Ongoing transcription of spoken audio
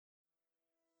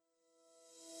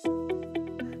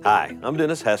Hi, I'm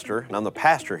Dennis Hester, and I'm the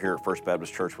pastor here at First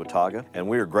Baptist Church Watauga, and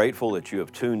we are grateful that you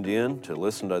have tuned in to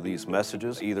listen to these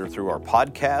messages either through our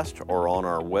podcast or on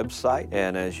our website.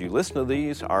 And as you listen to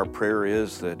these, our prayer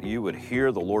is that you would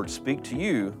hear the Lord speak to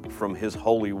you from His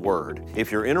holy word.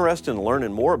 If you're interested in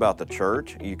learning more about the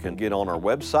church, you can get on our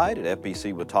website at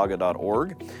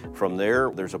fbcwatauga.org. From there,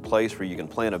 there's a place where you can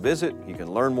plan a visit, you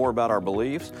can learn more about our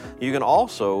beliefs. You can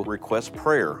also request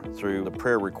prayer through the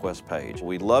prayer request page.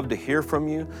 We'd love to hear from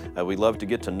you. We'd love to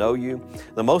get to know you.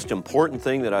 The most important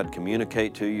thing that I'd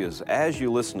communicate to you is as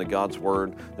you listen to God's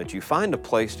Word, that you find a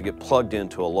place to get plugged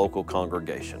into a local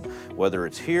congregation, whether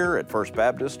it's here at First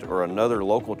Baptist or another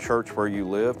local church where you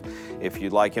live. If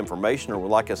you'd like information or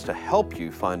would like us to help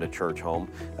you find a church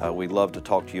home, we'd love to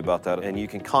talk to you about that, and you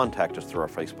can contact us through our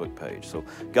Facebook page. So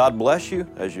God bless you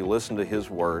as you listen to His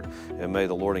Word, and may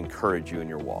the Lord encourage you in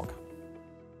your walk.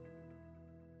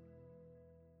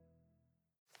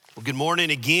 Well, good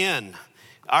morning again.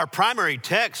 Our primary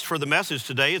text for the message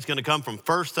today is going to come from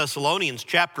 1 Thessalonians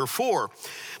chapter 4.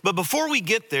 But before we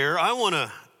get there, I want to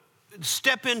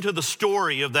step into the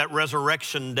story of that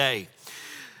resurrection day.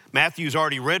 Matthew's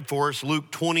already read for us Luke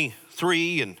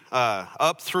 23 and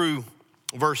up through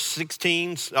verse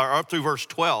 16, or up through verse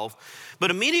 12.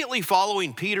 But immediately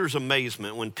following Peter's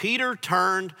amazement, when Peter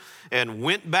turned and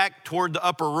went back toward the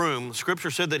upper room, Scripture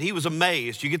said that he was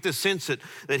amazed. You get this sense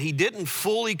that he didn't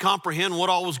fully comprehend what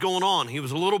all was going on. He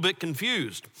was a little bit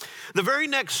confused. The very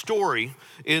next story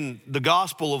in the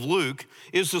Gospel of Luke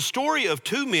is the story of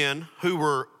two men who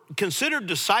were considered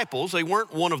disciples. They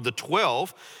weren't one of the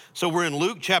 12. So we're in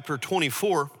Luke chapter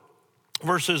 24,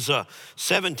 verses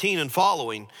 17 and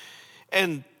following.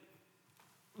 And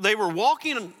they were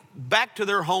walking back to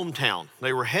their hometown.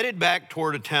 They were headed back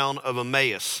toward a town of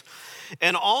Emmaus.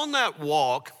 And on that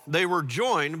walk, they were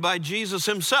joined by Jesus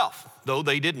himself. Though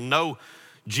they didn't know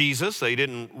Jesus, they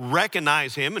didn't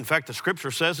recognize him. In fact, the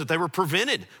Scripture says that they were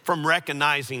prevented from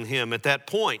recognizing him at that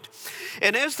point.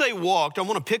 And as they walked, I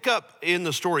want to pick up in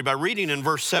the story by reading in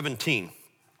verse 17.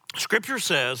 Scripture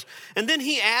says, "And then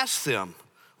he asked them,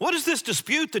 'What is this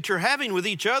dispute that you're having with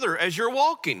each other as you're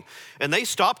walking?' And they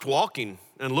stopped walking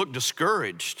and looked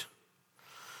discouraged.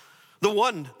 The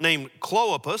one named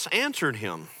Cleopas answered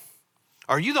him,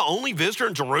 'Are you the only visitor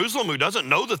in Jerusalem who doesn't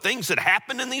know the things that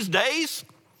happen in these days?'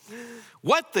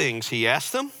 'What things?' he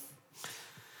asked them.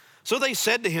 So they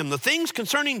said to him, 'The things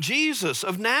concerning Jesus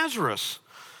of Nazareth,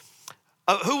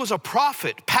 who was a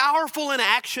prophet, powerful in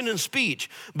action and speech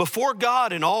before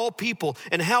God and all people,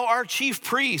 and how our chief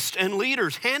priests and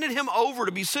leaders handed him over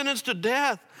to be sentenced to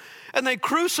death, and they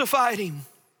crucified him.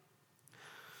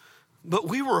 But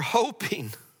we were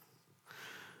hoping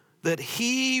that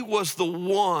he was the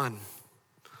one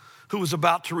who was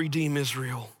about to redeem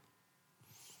Israel.'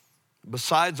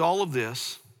 Besides all of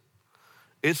this,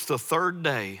 it's the third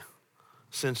day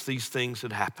since these things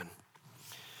had happened."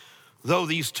 Though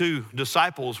these two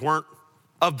disciples weren't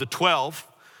of the 12,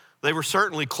 they were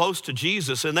certainly close to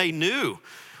Jesus, and they knew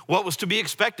what was to be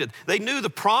expected. They knew the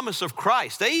promise of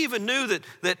Christ. They even knew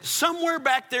that somewhere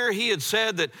back there he had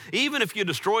said that even if you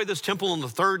destroy this temple on the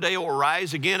third day, it will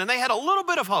rise again. And they had a little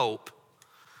bit of hope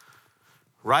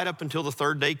right up until the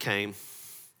third day came,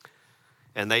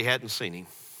 and they hadn't seen him.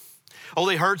 Oh,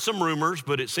 they heard some rumors,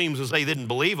 but it seems as they didn't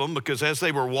believe them, because as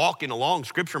they were walking along,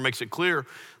 Scripture makes it clear,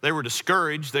 they were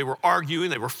discouraged, they were arguing,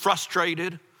 they were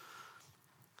frustrated.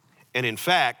 And in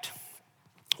fact,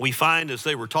 we find as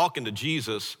they were talking to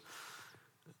Jesus,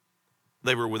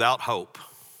 they were without hope.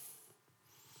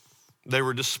 They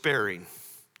were despairing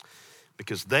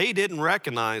because they didn't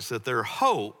recognize that their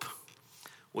hope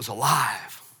was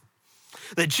alive,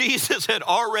 that Jesus had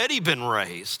already been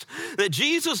raised, that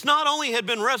Jesus not only had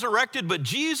been resurrected, but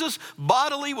Jesus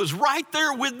bodily was right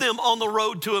there with them on the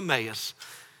road to Emmaus.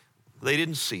 They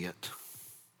didn't see it.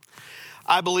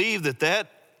 I believe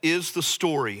that is the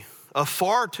story of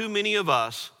far too many of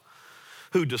us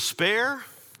who despair,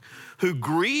 who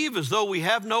grieve as though we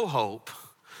have no hope,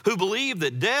 who believe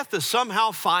that death is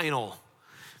somehow final.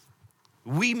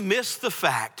 We miss the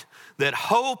fact that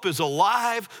hope is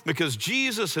alive because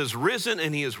Jesus has risen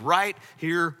and he is right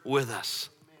here with us.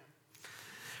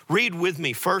 Read with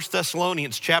me 1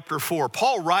 Thessalonians chapter 4.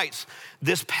 Paul writes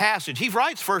this passage. He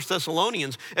writes 1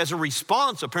 Thessalonians as a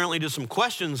response apparently to some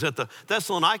questions that the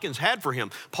Thessalonians had for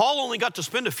him. Paul only got to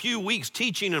spend a few weeks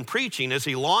teaching and preaching as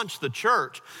he launched the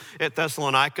church at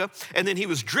Thessalonica, and then he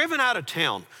was driven out of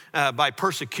town by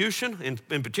persecution,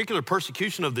 in particular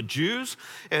persecution of the Jews.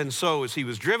 And so as he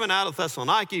was driven out of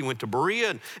Thessalonica, he went to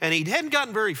Berea, and he hadn't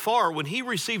gotten very far when he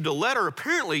received a letter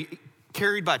apparently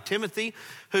carried by Timothy,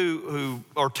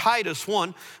 or Titus,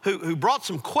 one, who brought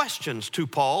some questions to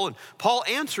Paul, and Paul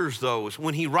answers those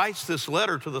when he writes this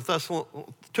letter to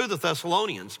the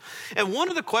Thessalonians. And one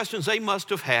of the questions they must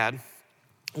have had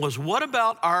was, what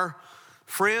about our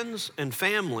friends and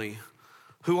family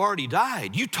who already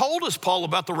died? You told us, Paul,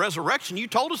 about the resurrection. You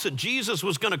told us that Jesus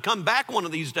was going to come back one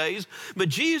of these days, but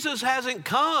Jesus hasn't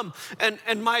come,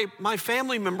 and my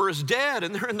family member is dead,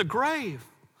 and they're in the grave.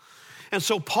 And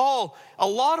so Paul, a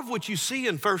lot of what you see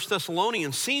in 1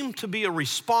 Thessalonians seem to be a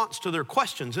response to their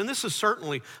questions. And this is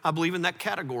certainly, I believe, in that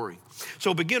category.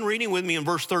 So begin reading with me in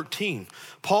verse 13.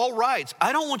 Paul writes,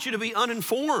 I don't want you to be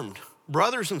uninformed,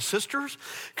 brothers and sisters,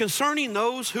 concerning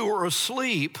those who are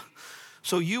asleep,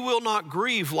 so you will not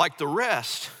grieve like the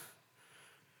rest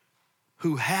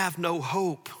who have no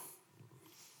hope.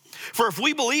 For if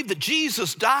we believe that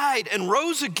Jesus died and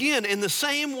rose again in the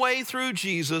same way through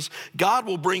Jesus, God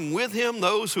will bring with him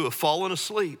those who have fallen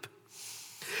asleep.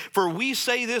 For we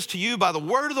say this to you by the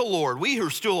word of the Lord, we who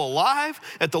are still alive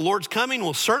at the Lord's coming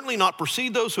will certainly not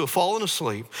precede those who have fallen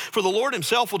asleep. For the Lord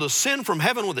himself will descend from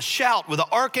heaven with a shout, with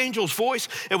the archangel's voice,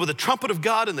 and with the trumpet of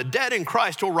God, and the dead in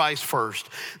Christ will rise first.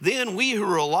 Then we who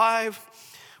are alive,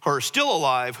 or are still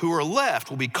alive, who are left,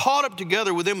 will be caught up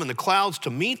together with him in the clouds to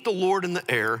meet the Lord in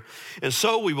the air, and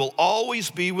so we will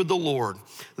always be with the Lord.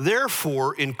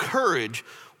 Therefore, encourage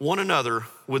one another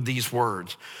with these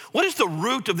words. What is the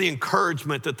root of the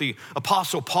encouragement that the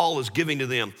Apostle Paul is giving to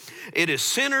them? It is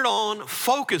centered on,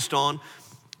 focused on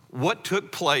what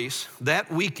took place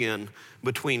that weekend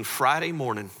between Friday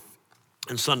morning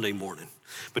and Sunday morning,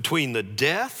 between the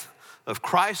death of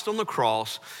Christ on the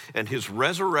cross and his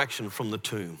resurrection from the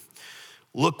tomb.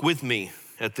 Look with me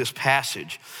at this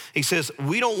passage. He says,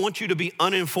 we don't want you to be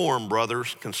uninformed,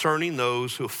 brothers, concerning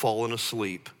those who have fallen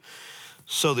asleep,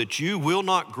 so that you will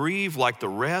not grieve like the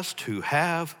rest who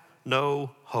have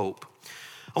no hope.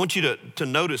 I want you to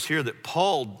notice here that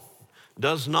Paul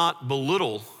does not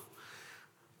belittle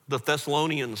the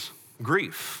Thessalonians'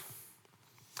 grief.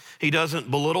 He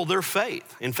doesn't belittle their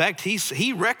faith. In fact,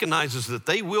 he recognizes that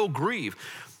they will grieve.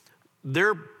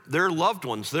 Their loved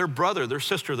ones, their brother, their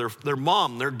sister, their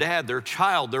mom, their dad, their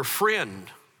child, their friend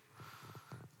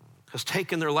has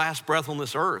taken their last breath on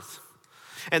this earth.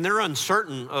 And they're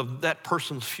uncertain of that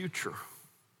person's future.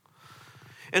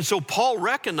 And so Paul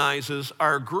recognizes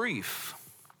our grief.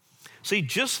 See,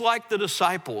 just like the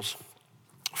disciples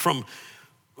from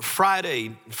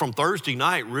Thursday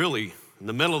night, really, in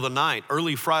the middle of the night,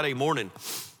 early Friday morning,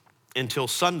 until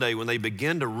Sunday when they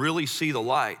begin to really see the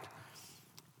light,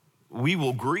 we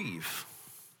will grieve.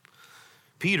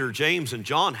 Peter, James, and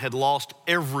John had lost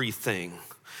everything.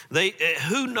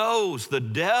 Who knows the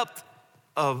depth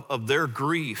of their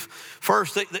grief?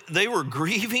 First, they were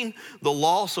grieving the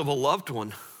loss of a loved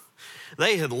one.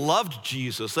 They had loved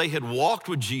Jesus. They had walked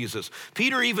with Jesus.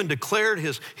 Peter even declared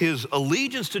his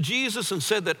allegiance to Jesus and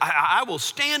said that I will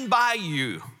stand by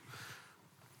you.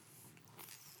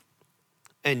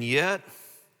 And yet,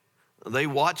 they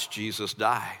watched Jesus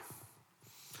die.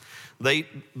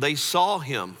 They saw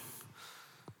him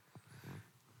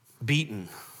beaten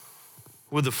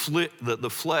with the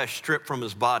flesh stripped from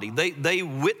his body. They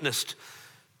witnessed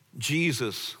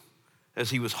Jesus as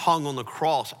he was hung on the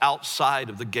cross outside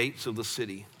of the gates of the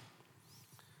city.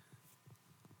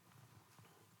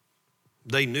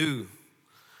 They knew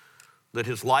that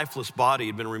his lifeless body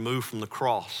had been removed from the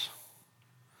cross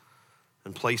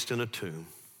and placed in a tomb.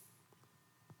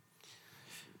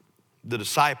 The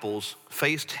disciples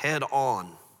faced head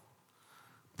on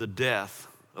the death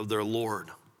of their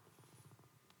Lord,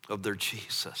 of their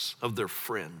Jesus, of their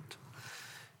friend.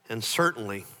 And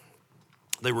certainly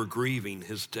they were grieving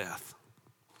his death.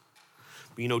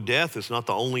 But you know, death is not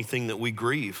the only thing that we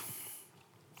grieve.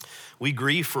 We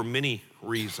grieve for many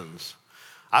reasons.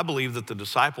 I believe that the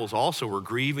disciples also were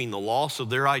grieving the loss of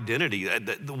their identity.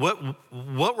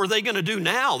 What were they going to do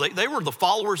now? They were the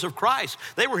followers of Christ.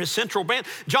 They were his central band.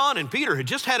 John and Peter had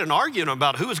just had an argument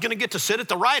about who was going to get to sit at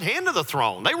the right hand of the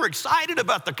throne. They were excited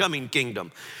about the coming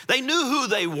kingdom. They knew who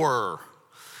they were.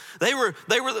 They were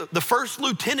the first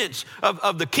lieutenants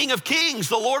of the King of Kings,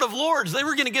 the Lord of Lords. They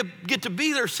were going to get to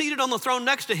be there seated on the throne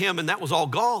next to him, and that was all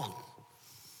gone.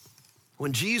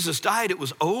 When Jesus died, it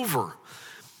was over.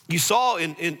 You saw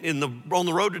on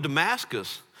the road to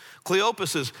Damascus,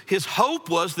 Cleopas, his hope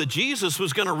was that Jesus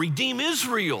was going to redeem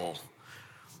Israel.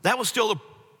 That was still the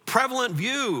prevalent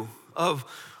view of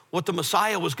what the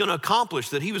Messiah was going to accomplish,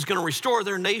 that he was going to restore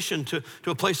their nation to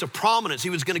a place of prominence. He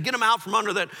was going to get them out from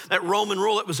under that Roman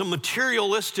rule. It was a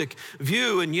materialistic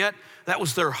view, and yet that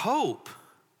was their hope.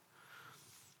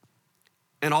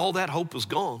 And all that hope was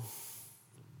gone.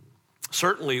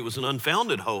 Certainly it was an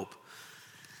unfounded hope.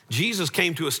 Jesus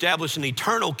came to establish an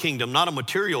eternal kingdom, not a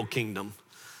material kingdom.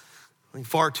 I think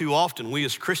far too often we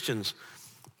as Christians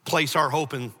place our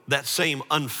hope in that same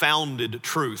unfounded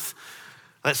truth,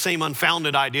 that same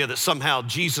unfounded idea that somehow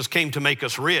Jesus came to make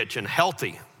us rich and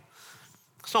healthy.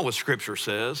 That's not what Scripture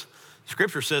says.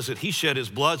 Scripture says that he shed his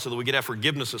blood so that we could have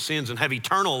forgiveness of sins and have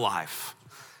eternal life.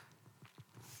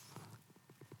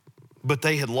 But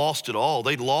they had lost it all.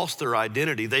 They'd lost their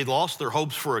identity. They'd lost their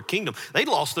hopes for a kingdom. They'd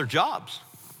lost their jobs.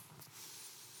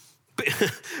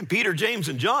 Peter, James,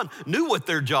 and John knew what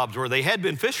their jobs were. They had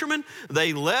been fishermen.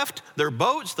 They left their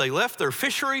boats, they left their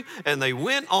fishery, and they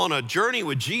went on a journey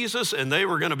with Jesus, and they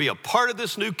were going to be a part of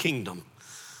this new kingdom.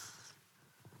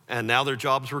 And now their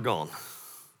jobs were gone.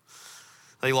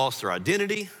 They lost their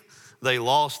identity. They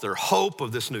lost their hope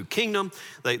of this new kingdom.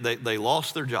 They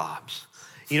lost their jobs.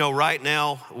 You know, right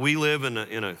now we live in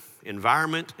an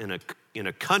environment, in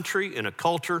a country, in a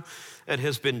culture that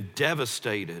has been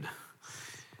devastated.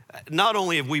 Not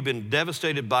only have we been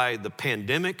devastated by the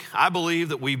pandemic, I believe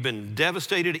that we've been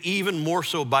devastated even more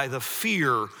so by the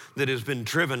fear that has been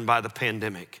driven by the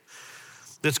pandemic.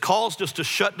 That's caused us to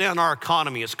shut down our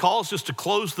economy. It's caused us to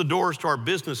close the doors to our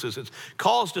businesses. It's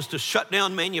caused us to shut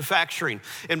down manufacturing.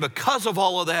 And because of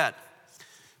all of that,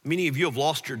 many of you have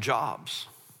lost your jobs.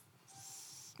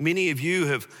 Many of you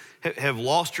have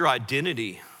lost your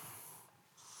identity.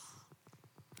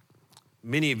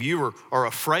 Many of you are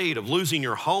afraid of losing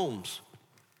your homes.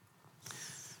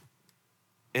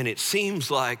 And it seems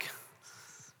like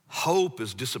hope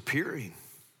is disappearing.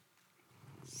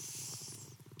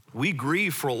 We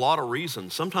grieve for a lot of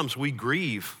reasons. Sometimes we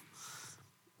grieve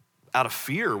out of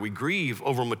fear. We grieve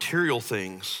over material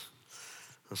things.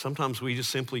 And sometimes we just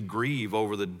simply grieve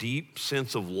over the deep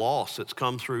sense of loss that's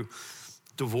come through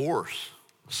divorce,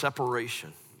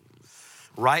 separation.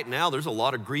 Right now, there's a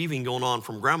lot of grieving going on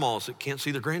from grandmas that can't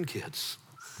see their grandkids.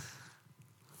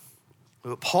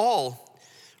 But Paul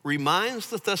reminds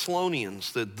the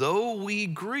Thessalonians that though we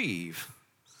grieve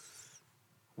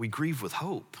with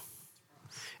hope.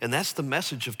 And that's the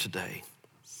message of today.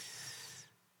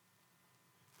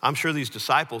 I'm sure these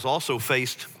disciples also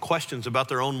faced questions about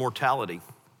their own mortality.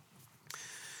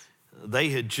 They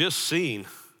had just seen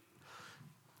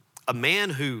a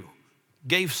man who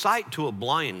gave sight to a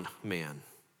blind man.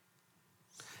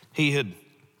 He had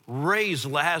raised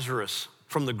Lazarus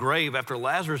from the grave after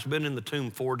Lazarus had been in the tomb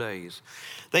 4 days.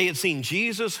 They had seen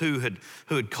Jesus who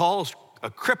had caused a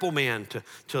crippled man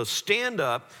to stand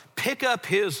up, pick up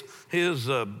his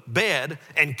bed,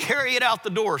 and carry it out the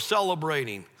door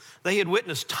celebrating. They had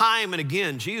witnessed time and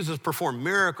again Jesus perform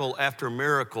miracle after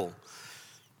miracle.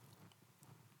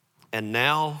 And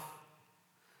now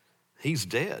he's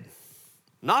dead.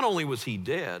 Not only was he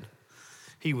dead,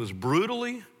 he was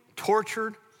brutally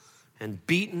tortured and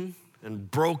beaten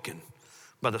and broken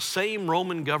by the same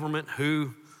Roman government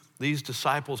who these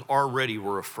disciples already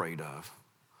were afraid of.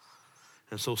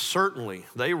 And so certainly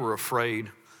they were afraid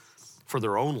for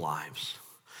their own lives.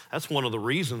 That's one of the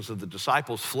reasons that the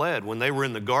disciples fled. When they were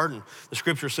in the garden, the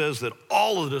scripture says that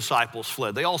all of the disciples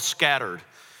fled. They all scattered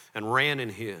and ran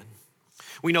and hid.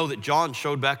 We know that John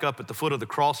showed back up at the foot of the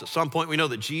cross at some point. We know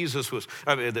that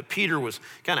that Peter was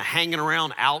kind of hanging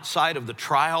around outside of the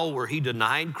trial where he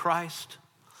denied Christ.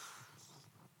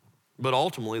 But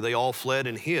ultimately, they all fled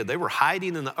and hid. They were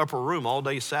hiding in the upper room all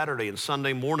day Saturday and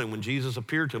Sunday morning when Jesus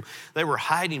appeared to them. They were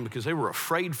hiding because they were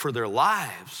afraid for their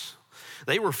lives.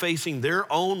 They were facing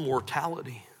their own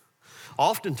mortality.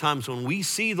 Oftentimes when we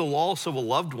see the loss of a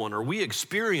loved one or we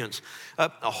experience a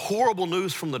horrible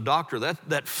news from the doctor,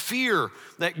 that fear,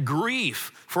 that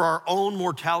grief for our own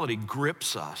mortality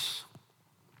grips us.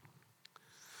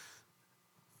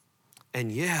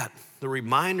 And yet, the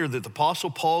reminder that the Apostle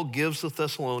Paul gives the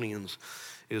Thessalonians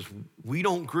is we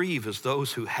don't grieve as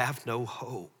those who have no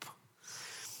hope.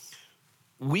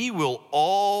 We will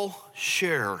all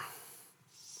share,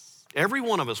 every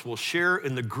one of us will share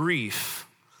in the grief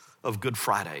of Good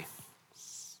Friday.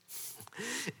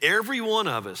 Every one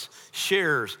of us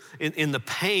shares in the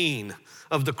pain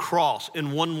of the cross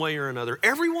in one way or another.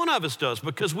 Every one of us does,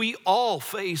 because we all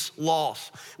face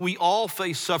loss. We all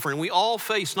face suffering. We all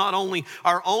face not only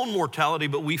our own mortality,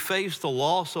 but we face the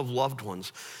loss of loved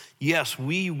ones. Yes,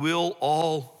 we will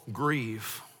all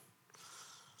grieve.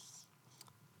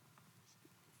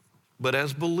 But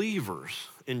as believers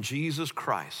in Jesus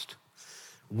Christ,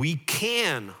 we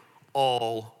can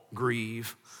all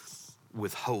grieve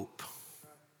with hope.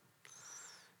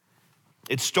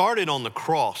 It started on the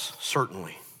cross,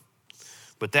 certainly.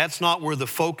 But that's not where the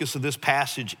focus of this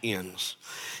passage ends.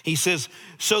 He says,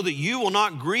 so that you will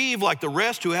not grieve like the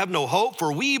rest who have no hope,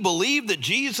 for we believe that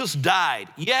Jesus died.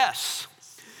 Yes,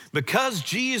 because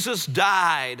Jesus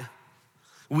died,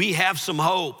 we have some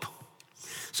hope.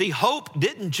 See, hope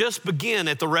didn't just begin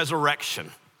at the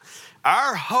resurrection.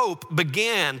 Our hope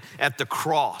began at the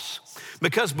cross.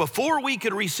 Because before we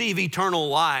could receive eternal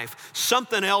life,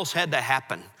 something else had to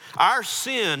happen. Our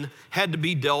sin had to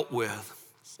be dealt with.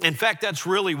 In fact, that's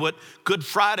really what Good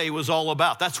Friday was all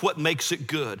about. That's what makes it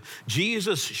good.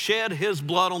 Jesus shed his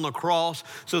blood on the cross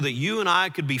so that you and I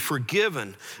could be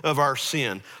forgiven of our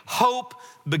sin. Hope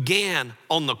began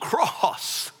on the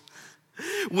cross.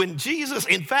 When Jesus,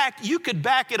 in fact, you could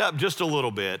back it up just a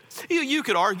little bit. You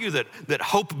could argue that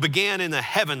hope began in the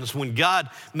heavens when God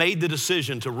made the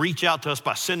decision to reach out to us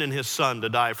by sending his son to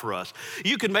die for us.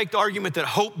 You could make the argument that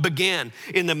hope began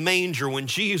in the manger when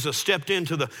Jesus stepped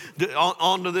into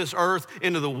onto this earth,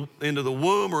 into the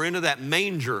womb or into that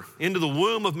manger, into the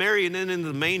womb of Mary and then into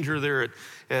the manger there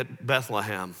at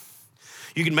Bethlehem.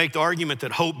 You can make the argument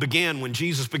that hope began when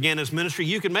Jesus began his ministry.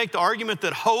 You can make the argument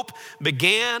that hope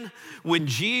began when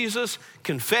Jesus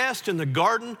confessed in the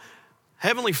garden,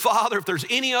 Heavenly Father, if there's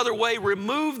any other way,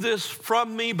 remove this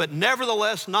from me, but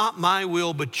nevertheless, not my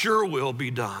will, but your will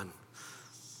be done.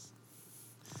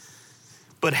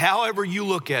 But however you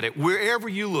look at it, wherever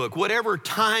you look, whatever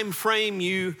time frame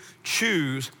you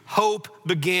choose, hope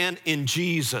began in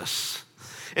Jesus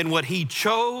and what he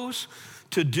chose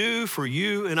to do for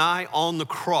you and I on the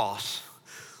cross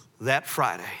that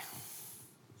Friday.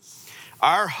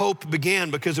 Our hope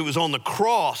began because it was on the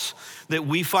cross that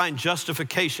we find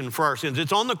justification for our sins.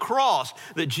 It's on the cross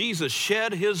that Jesus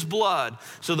shed his blood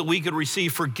so that we could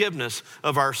receive forgiveness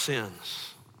of our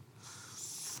sins.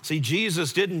 See,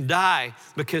 Jesus didn't die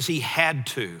because he had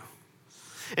to.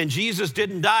 And Jesus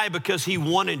didn't die because he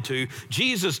wanted to.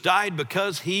 Jesus died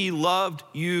because he loved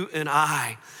you and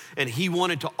I. And he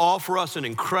wanted to offer us an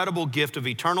incredible gift of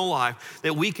eternal life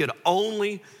that we could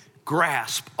only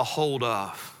grasp a hold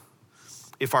of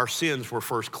if our sins were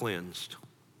first cleansed.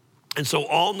 And so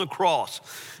on the cross,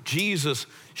 Jesus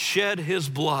shed his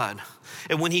blood.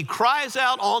 And when he cries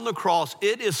out on the cross,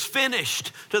 it is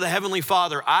finished to the Heavenly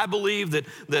Father. I believe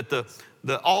that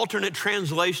the alternate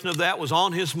translation of that was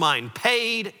on his mind,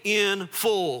 paid in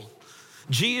full.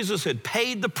 Jesus had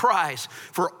paid the price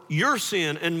for your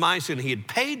sin and my sin. He had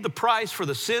paid the price for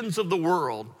the sins of the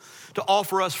world to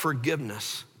offer us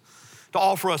forgiveness, to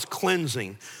offer us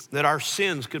cleansing, that our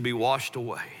sins could be washed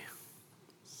away.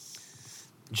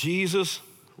 Jesus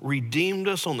redeemed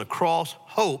us on the cross.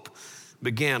 Hope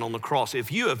began on the cross.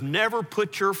 If you have never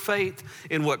put your faith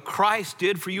in what Christ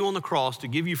did for you on the cross to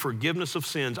give you forgiveness of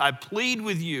sins, I plead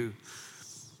with you,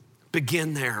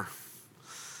 begin there.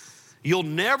 You'll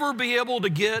never be able to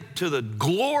get to the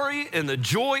glory and the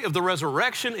joy of the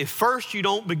resurrection if first you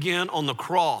don't begin on the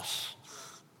cross.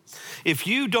 If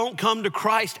you don't come to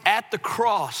Christ at the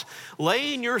cross,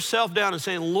 laying yourself down and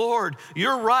saying, Lord,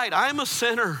 you're right, I'm a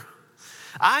sinner.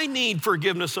 I need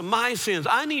forgiveness of my sins.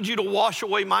 I need you to wash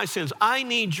away my sins. I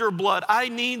need your blood. I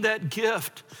need that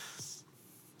gift.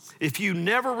 If you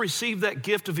never receive that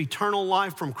gift of eternal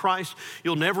life from Christ,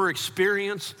 you'll never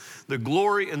experience the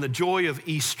glory and the joy of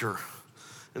Easter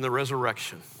and the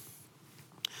resurrection.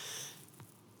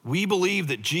 We believe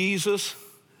that Jesus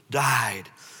died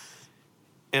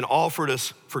and offered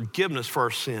us forgiveness for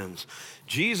our sins.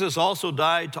 Jesus also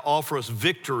died to offer us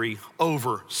victory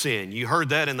over sin. You heard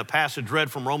that in the passage read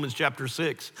from Romans chapter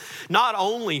 6. Not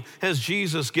only has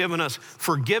Jesus given us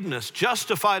forgiveness,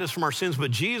 justified us from our sins,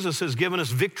 but Jesus has given us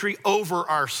victory over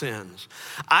our sins.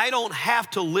 I don't have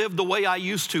to live the way I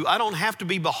used to. I don't have to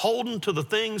be beholden to the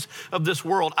things of this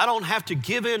world. I don't have to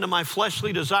give in to my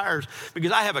fleshly desires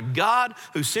because I have a God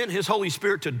who sent his Holy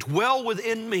Spirit to dwell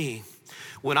within me.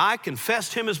 When I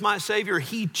confessed him as my Savior,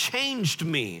 he changed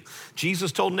me.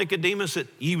 Jesus told Nicodemus that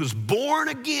he was born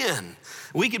again.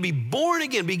 We could be born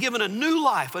again, be given a new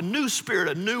life, a new spirit,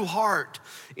 a new heart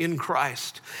in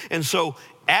Christ. And so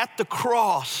at the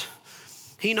cross,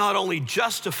 he not only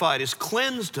justified us,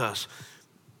 cleansed us,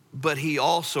 but he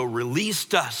also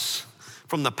released us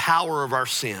from the power of our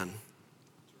sin.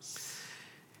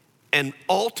 And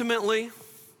ultimately,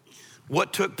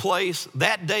 what took place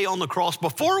that day on the cross,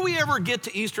 before we ever get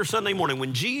to Easter Sunday morning,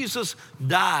 when Jesus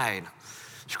died,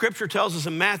 Scripture tells us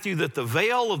in Matthew that the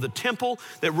veil of the temple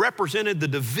that represented the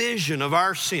division of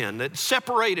our sin, that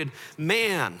separated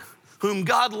man, whom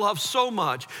God loved so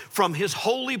much, from his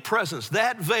holy presence,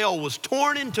 that veil was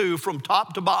torn in two from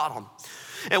top to bottom.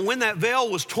 And when that veil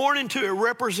was torn in two, it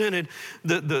represented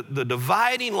the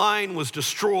dividing line was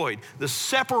destroyed. The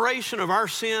separation of our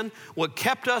sin, what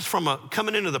kept us from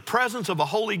coming into the presence of a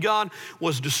holy God,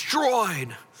 was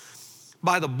destroyed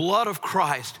by the blood of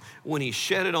Christ when he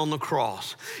shed it on the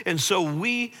cross. And so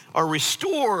we are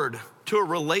restored to a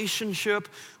relationship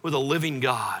with a living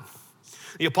God.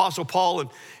 The Apostle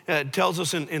Paul tells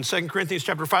us in 2 Corinthians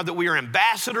chapter 5 that we are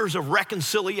ambassadors of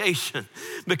reconciliation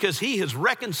because he has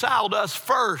reconciled us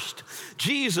first.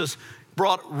 Jesus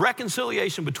brought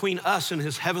reconciliation between us and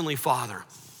his heavenly Father.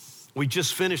 We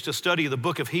just finished a study of the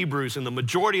book of Hebrews, and the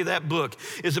majority of that book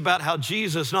is about how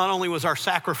Jesus not only was our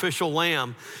sacrificial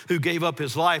lamb who gave up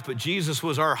his life, but Jesus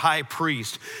was our high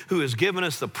priest who has given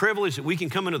us the privilege that we can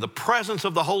come into the presence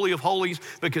of the Holy of Holies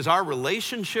because our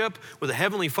relationship with the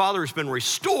Heavenly Father has been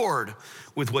restored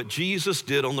with what Jesus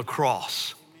did on the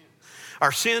cross.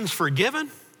 Our sin's forgiven,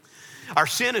 our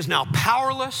sin is now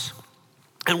powerless,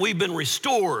 and we've been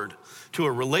restored to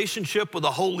a relationship with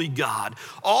a holy God.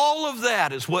 All of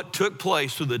that is what took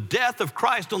place through the death of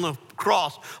Christ on the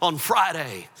cross on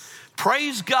Friday.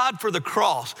 Praise God for the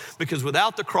cross, because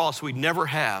without the cross, we'd never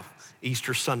have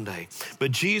Easter Sunday.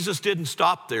 But Jesus didn't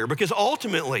stop there, because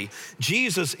ultimately,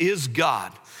 Jesus is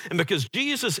God. And because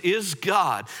Jesus is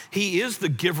God, he is the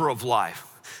giver of life.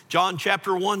 John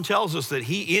chapter 1 tells us that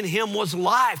in him was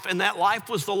life, and that life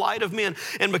was the light of men.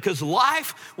 And because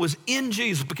life was in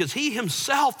Jesus, because he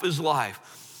himself is life,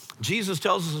 Jesus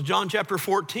tells us in John chapter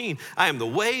 14, I am the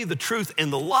way, the truth,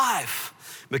 and the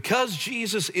life. Because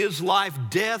Jesus is life,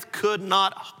 death could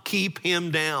not keep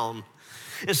him down.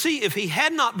 And see, if he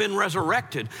had not been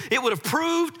resurrected, it would have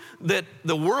proved that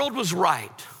the world was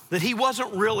right, that he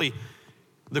wasn't really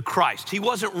the Christ. He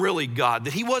wasn't really God,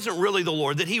 that he wasn't really the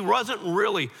Lord, that he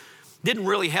didn't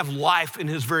really have life in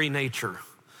his very nature.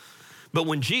 But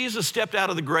when Jesus stepped out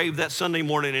of the grave that Sunday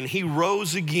morning and he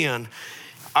rose again,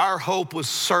 our hope was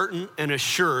certain and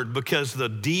assured because the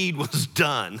deed was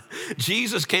done.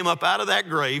 Jesus came up out of that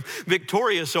grave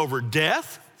victorious over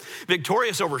death,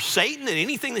 victorious over Satan and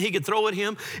anything that he could throw at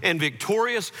him, and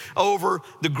victorious over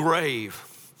the grave.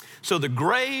 So the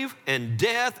grave and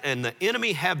death and the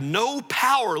enemy have no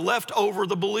power left over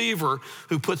the believer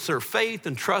who puts their faith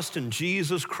and trust in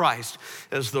Jesus Christ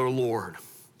as their Lord.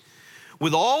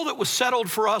 With all that was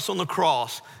settled for us on the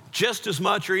cross, just as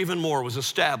much or even more was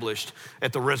established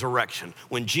at the resurrection.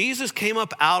 When Jesus came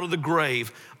up out of the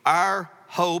grave, our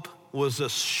hope was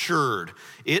assured.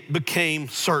 It became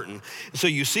certain. So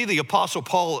you see the Apostle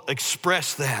Paul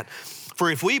express that. For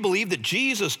if we believe that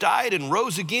Jesus died and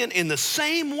rose again, in the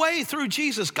same way through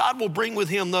Jesus, God will bring with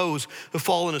him those who have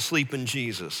fallen asleep in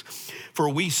Jesus. For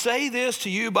we say this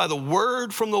to you by the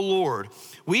word from the Lord.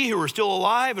 We who are still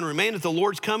alive and remain at the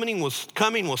Lord's coming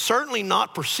will certainly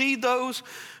not precede those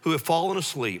who have fallen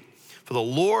asleep. For the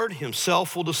Lord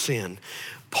himself will descend.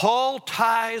 Paul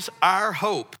ties our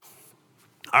hope,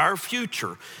 our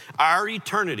future, our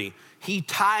eternity, he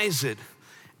ties it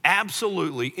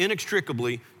absolutely,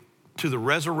 inextricably to the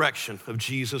resurrection of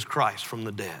Jesus Christ from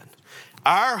the dead.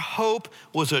 Our hope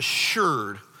was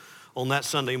assured on that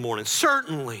Sunday morning.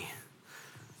 Certainly,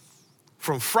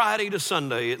 from Friday to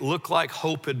Sunday, it looked like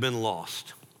hope had been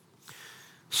lost.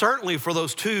 Certainly for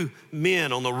those two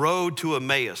men on the road to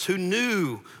Emmaus who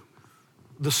knew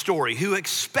the story, who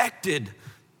expected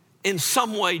in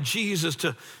some way Jesus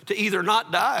to either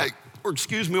not die, or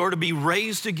to be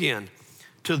raised again.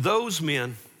 To those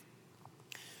men,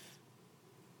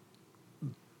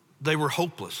 they were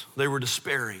hopeless. They were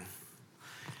despairing.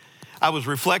 I was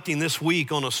reflecting this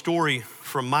week on a story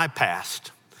from my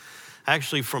past,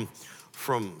 actually from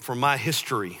my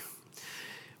history.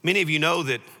 Many of you know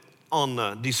that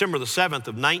on December the 7th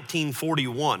of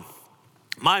 1941,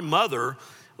 my mother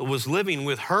was living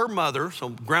with her mother, so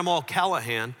Grandma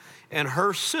Callahan, and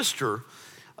her sister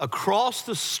across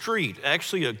the street,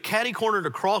 actually a catty-cornered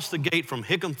across the gate from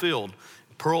Hickam Field,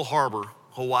 Pearl Harbor,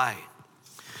 Hawaii.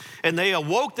 And they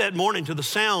awoke that morning to the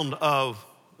sound of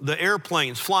the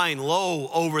airplanes flying low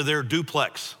over their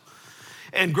duplex.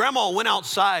 And Grandma went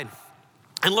outside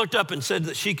and looked up and said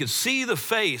that she could see the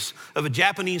face of a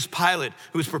Japanese pilot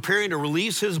who was preparing to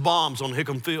release his bombs on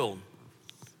Hickam Field.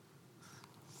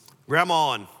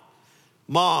 Grandma and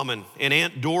Mom and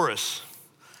Aunt Doris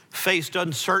faced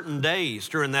uncertain days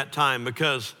during that time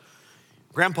because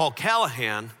Grandpa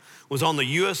Callahan was on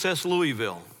the USS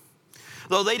Louisville.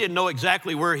 Though they didn't know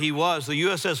exactly where he was, the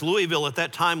USS Louisville at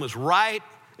that time was right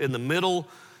in the middle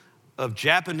of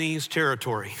Japanese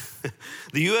territory.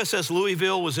 The USS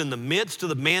Louisville was in the midst of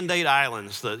the Mandate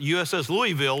Islands. The USS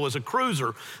Louisville was a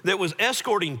cruiser that was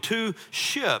escorting two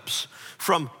ships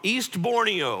from East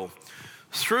Borneo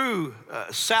through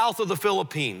south of the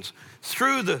Philippines,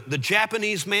 through the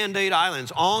Japanese Mandate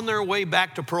Islands, on their way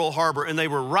back to Pearl Harbor, and they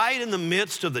were right in the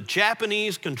midst of the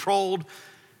Japanese-controlled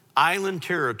island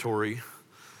territory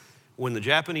when the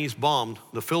Japanese bombed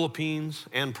the Philippines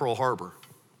and Pearl Harbor.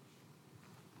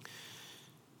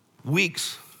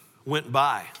 Weeks went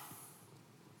by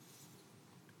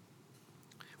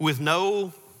with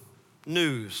no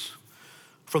news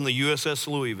from the USS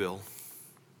Louisville.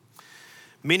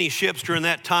 Many ships during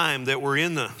that time that were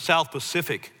in the South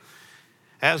Pacific,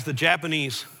 as the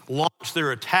Japanese launched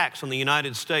their attacks on the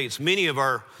United States, many of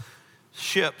our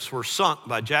ships were sunk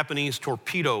by Japanese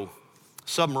torpedo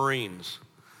submarines,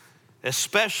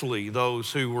 especially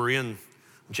those who were in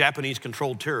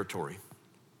Japanese-controlled territory.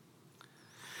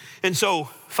 And so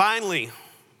finally,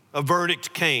 a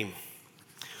verdict came.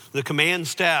 The command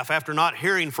staff, after not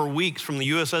hearing for weeks from the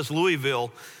USS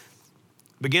Louisville,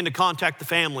 began to contact the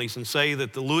families and say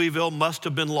that the Louisville must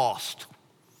have been lost.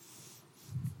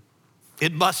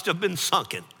 It must have been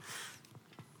sunken.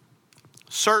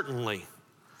 Certainly,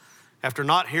 after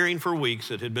not hearing for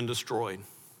weeks, it had been destroyed.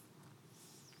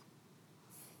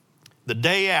 The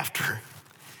day after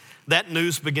that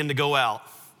news began to go out,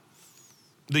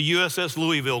 the USS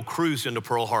Louisville cruised into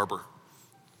Pearl Harbor.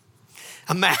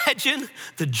 Imagine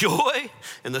the joy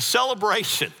and the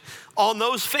celebration on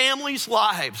those families'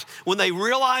 lives when they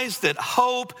realized that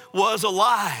hope was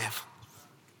alive.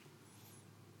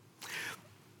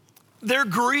 Their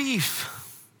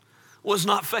grief was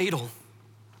not fatal.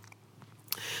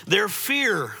 Their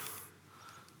fear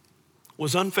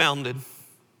was unfounded.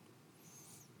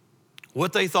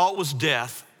 What they thought was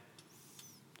death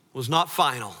was not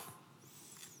final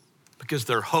because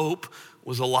their hope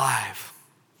was alive.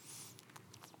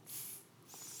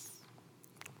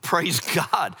 Praise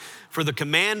God for the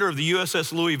commander of the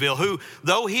USS Louisville, who,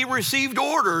 though he received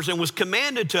orders and was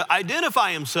commanded to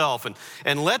identify himself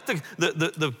and let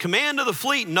the command of the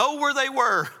fleet know where they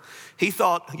were, he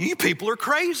thought, you people are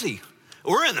crazy.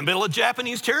 We're in the middle of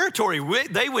Japanese territory.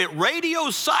 They went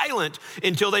radio silent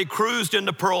until they cruised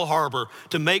into Pearl Harbor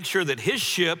to make sure that his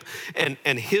ship and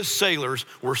his sailors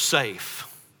were safe.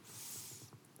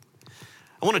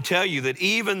 I want to tell you that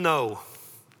even though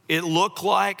it looked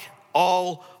like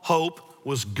all hope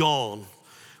was gone,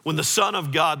 when the Son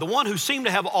of God, the one who seemed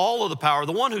to have all of the power,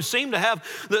 the one who seemed to have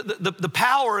the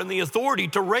power and the authority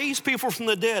to raise people from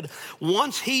the dead,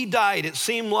 once he died, it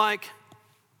seemed like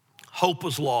hope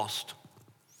was lost.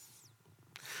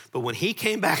 But when he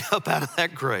came back up out of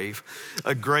that grave,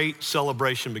 a great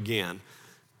celebration began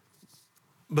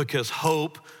because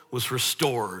hope was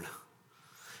restored.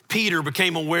 Peter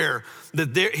became aware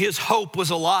that his hope was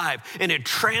alive, and it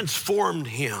transformed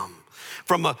him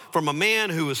from a man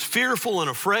who was fearful and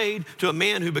afraid to a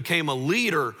man who became a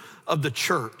leader of the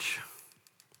church.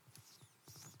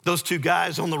 Those two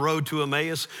guys on the road to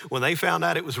Emmaus, when they found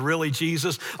out it was really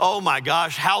Jesus, oh my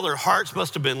gosh, how their hearts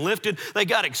must have been lifted. They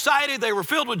got excited, they were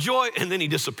filled with joy, and then he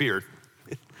disappeared.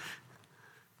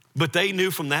 But they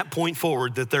knew from that point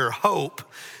forward that their hope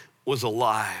was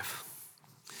alive.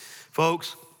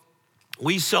 Folks,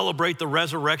 we celebrate the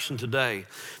resurrection today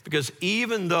because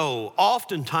even though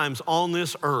oftentimes on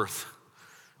this earth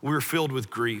we're filled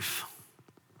with grief,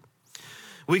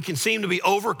 we can seem to be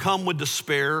overcome with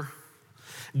despair.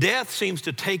 Death seems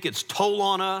to take its toll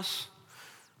on us.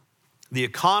 The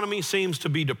economy seems to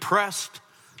be depressed.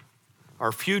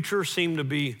 Our future seems to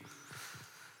be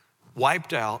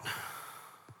wiped out.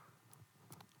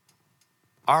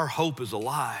 Our hope is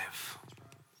alive.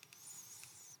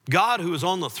 God, who is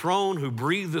on the throne, who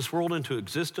breathed this world into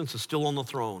existence, is still on the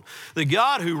throne. The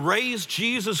God who raised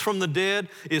Jesus from the dead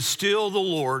is still the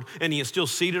Lord, and he is still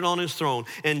seated on his throne.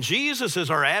 And Jesus,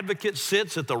 as our advocate,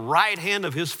 sits at the right hand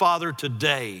of his Father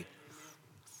today.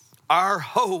 Our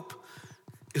hope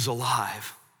is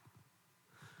alive.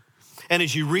 And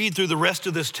as you read through the rest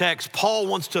of this text, Paul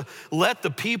wants to let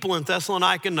the people in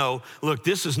Thessalonica know, look,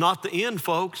 this is not the end,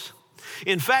 folks.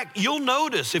 In fact, you'll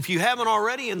notice, if you haven't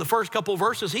already, in the first couple of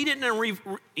verses, he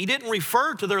didn't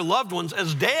refer to their loved ones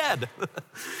as dead.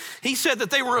 He said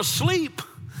that they were asleep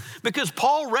because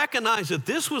Paul recognized that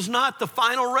this was not the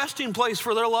final resting place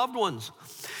for their loved ones.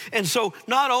 And so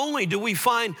not only do we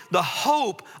find the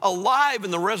hope alive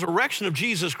in the resurrection of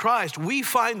Jesus Christ, we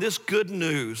find this good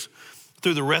news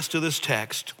through the rest of this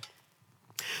text.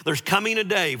 There's coming a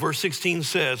day, verse 16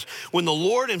 says, when the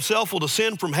Lord himself will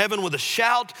descend from heaven with a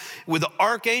shout, with the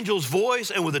archangel's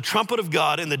voice, and with the trumpet of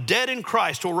God, and the dead in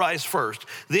Christ will rise first.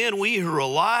 Then we who are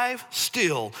alive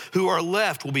still, who are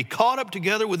left, will be caught up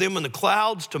together with them in the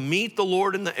clouds to meet the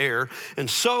Lord in the air, and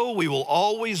so we will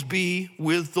always be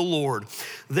with the Lord.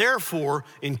 Therefore,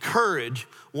 encourage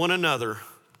one another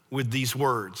with these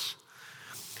words.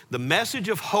 The message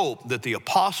of hope that the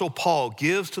Apostle Paul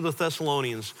gives to the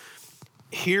Thessalonians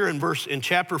here in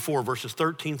chapter 4, verses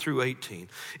 13 through 18,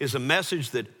 is a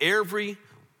message that every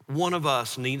one of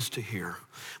us needs to hear.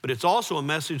 But it's also a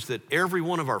message that every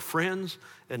one of our friends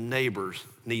and neighbors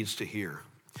needs to hear.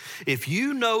 If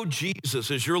you know Jesus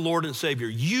as your Lord and Savior,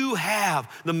 you have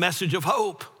the message of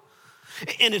hope.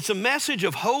 And it's a message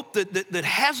of hope that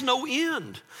has no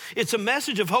end. It's a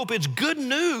message of hope. It's good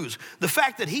news. The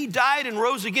fact that he died and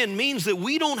rose again means that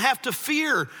we don't have to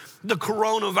fear the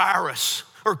coronavirus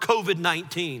or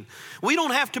COVID-19. We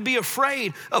don't have to be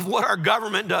afraid of what our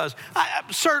government does.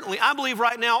 I believe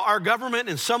right now our government,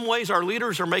 in some ways, our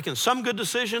leaders are making some good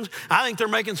decisions. I think they're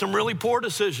making some really poor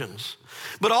decisions.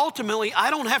 But ultimately, I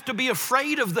don't have to be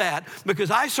afraid of that because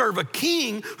I serve a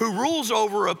king who rules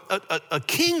over a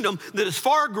kingdom that is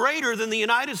far greater than the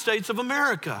United States of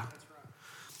America.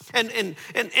 And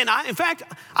in fact,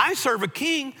 I serve a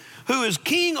king who is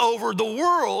king over the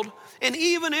world. And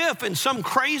even if in some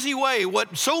crazy way,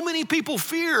 what so many people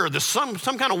fear, some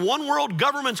kind of one world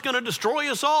government's gonna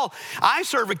destroy us all, I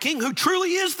serve a king who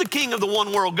truly is the king of the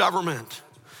one world government.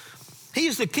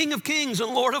 He's the King of Kings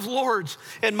and Lord of Lords.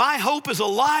 And my hope is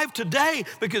alive today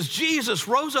because Jesus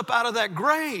rose up out of that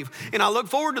grave. And I look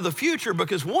forward to the future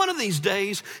because one of these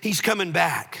days, he's coming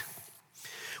back.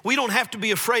 We don't have to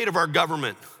be afraid of our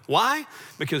government. Why?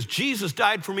 Because Jesus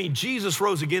died for me, Jesus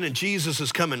rose again, and Jesus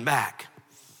is coming back.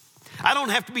 I don't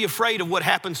have to be afraid of what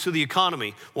happens to the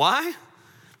economy. Why?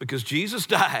 Because Jesus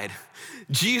died,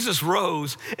 Jesus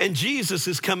rose, and Jesus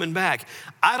is coming back.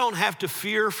 I don't have to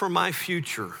fear for my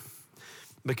future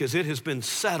because it has been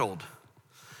settled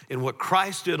in what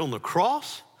Christ did on the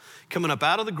cross, coming up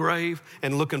out of the grave,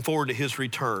 and looking forward to his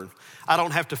return. I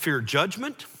don't have to fear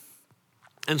judgment,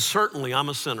 and certainly I'm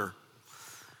a sinner.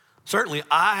 Certainly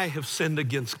I have sinned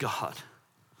against God,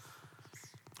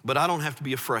 but I don't have to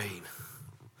be afraid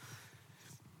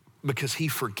because he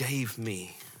forgave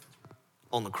me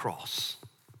on the cross.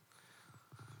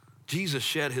 Jesus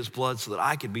shed his blood so that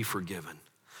I could be forgiven.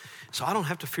 So I don't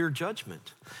have to fear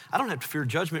judgment. I don't have to fear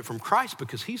judgment from Christ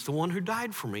because he's the one who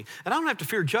died for me. And I don't have to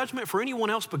fear judgment for anyone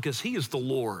else because he is the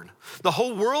Lord. The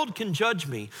whole world can judge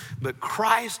me, but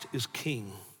Christ is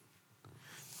king.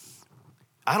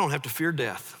 I don't have to fear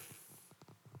death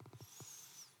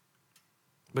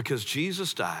because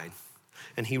Jesus died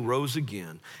and he rose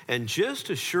again. And just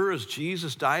as sure as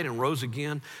Jesus died and rose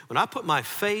again, when I put my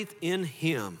faith in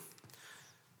him,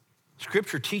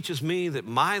 Scripture teaches me that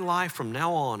my life from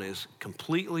now on is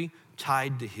completely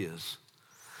tied to his.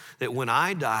 That when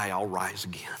I die, I'll rise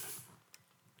again.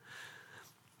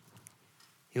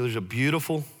 You know, there's a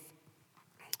beautiful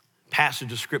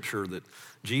passage of Scripture that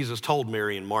Jesus told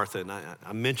Mary and Martha, and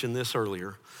I mentioned this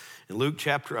earlier.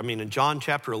 In John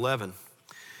chapter 11,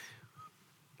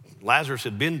 Lazarus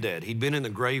had been dead. He'd been in the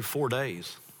grave 4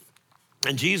 days.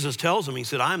 And Jesus tells him, he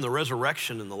said, I am the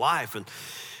resurrection and the life.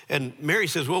 And Mary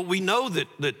says, well, we know that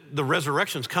the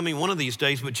resurrection's coming one of these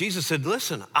days, but Jesus said,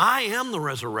 listen, I am the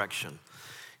resurrection.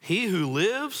 He who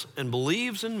lives and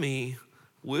believes in me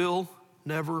will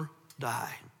never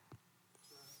die.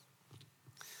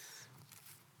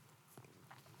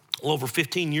 Well, over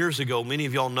 15 years ago, many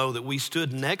of y'all know that we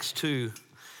stood next to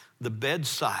the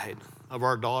bedside of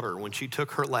our daughter when she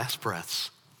took her last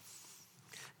breaths.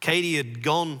 Katie had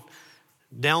gone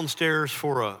downstairs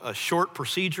for a short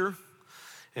procedure.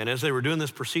 And as they were doing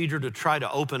this procedure to try to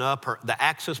open up the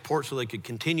access port so they could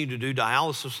continue to do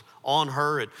dialysis on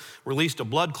her, it released a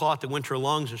blood clot that went to her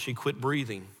lungs and she quit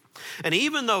breathing. And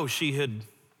even though she had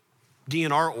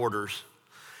DNR orders,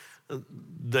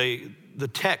 the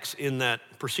techs in that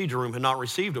procedure room had not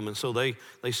received them. And so they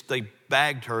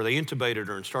bagged her, they intubated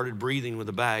her and started breathing with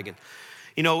a bag. And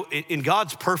you know, in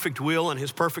God's perfect will and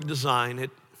his perfect design,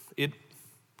 it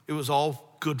was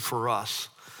all good for us.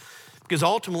 Because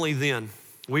ultimately then,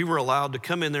 we were allowed to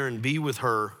come in there and be with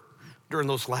her during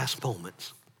those last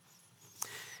moments.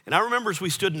 And I remember as we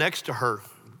stood next to her,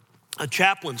 a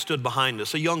chaplain stood behind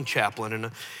us, a young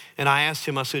chaplain, and I asked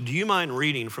him, I said, do you mind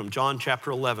reading from John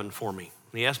chapter 11 for me?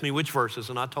 And he asked me which verses,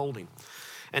 and I told him.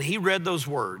 And he read those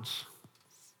words,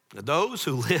 that those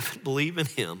who live and believe in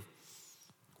him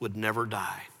would never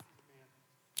die.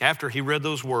 After he read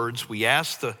those words, we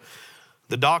asked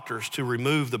the doctors to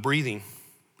remove the breathing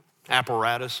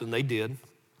apparatus, and they did.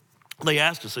 They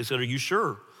asked us, they said, "Are you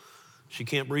sure she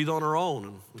can't breathe on her own?"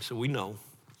 And we said, "We know."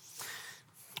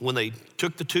 When they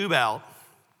took the tube out,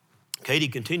 Katie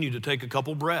continued to take a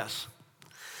couple breaths.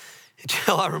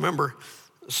 Until I remember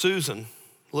Susan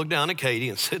looked down at Katie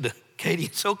and said to Katie,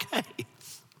 "It's okay.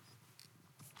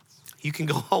 You can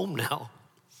go home now."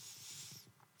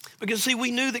 Because see, we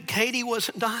knew that Katie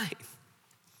wasn't dying.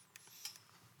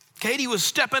 Katie was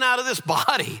stepping out of this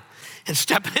body and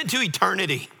stepping into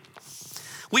eternity.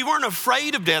 We weren't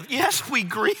afraid of death. Yes, we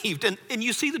grieved. And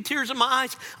you see the tears in my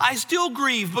eyes. I still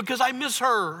grieve because I miss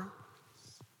her.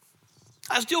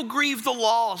 I still grieve the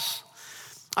loss.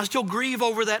 I still grieve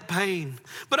over that pain.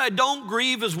 But I don't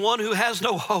grieve as one who has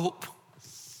no hope.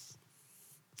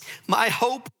 My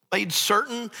hope made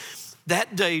certain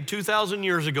that day 2,000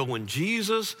 years ago when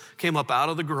Jesus came up out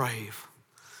of the grave,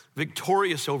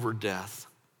 victorious over death.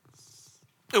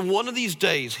 And one of these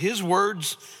days, his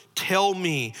words tell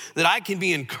me that I can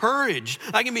be encouraged.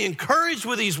 I can be encouraged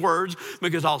with these words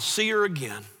because I'll see her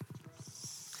again.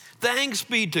 Thanks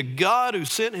be to God who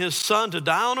sent his son to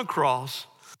die on a cross,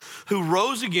 who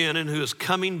rose again and who is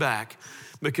coming back,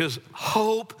 because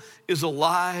hope is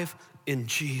alive in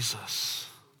Jesus.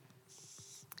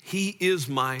 He is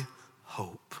my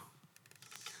hope.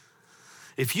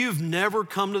 If you've never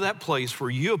come to that place where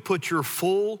you have put your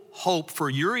full hope for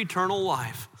your eternal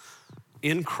life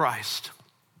in Christ,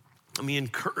 let me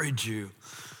encourage you,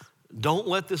 don't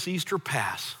let this Easter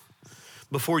pass.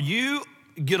 Before you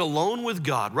get alone with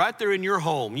God, right there in your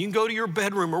home, you can go to your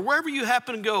bedroom or wherever you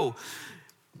happen to go,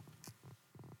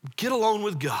 get alone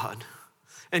with God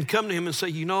and come to him and say,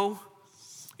 "You know,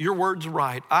 your word's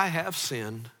right. I have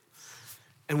sinned.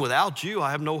 And without you,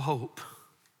 I have no hope.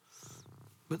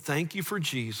 But thank you for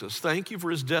Jesus. Thank you for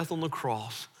his death on the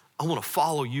cross. I want to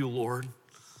follow you, Lord.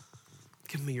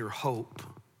 Give me your hope.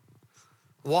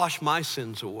 Wash my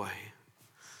sins away."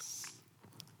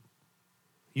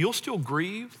 You'll still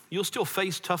grieve. You'll still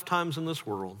face tough times in this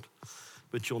world,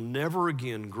 but you'll never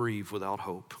again grieve without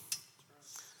hope.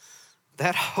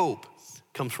 That hope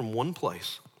comes from one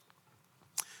place,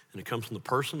 and it comes from the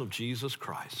person of Jesus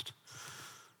Christ,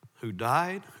 who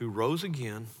died, who rose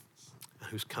again, and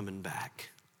who's coming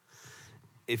back.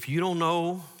 If you don't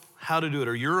know how to do it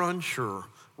or you're unsure,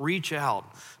 reach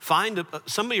out. Find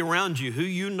somebody around you who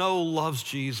you know loves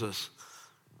Jesus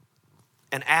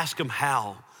and ask them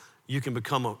how you can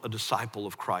become a disciple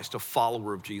of Christ, a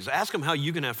follower of Jesus. Ask them how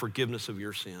you can have forgiveness of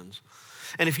your sins.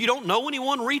 And if you don't know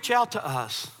anyone, reach out to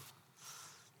us.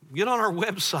 Get on our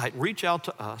website, reach out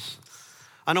to us.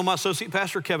 I know my associate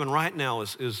pastor Kevin right now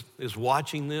is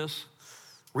watching this.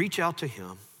 Reach out to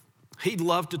him. He'd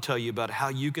love to tell you about how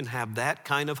you can have that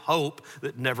kind of hope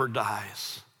that never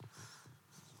dies.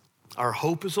 Our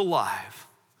hope is alive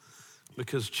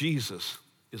because Jesus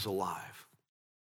is alive.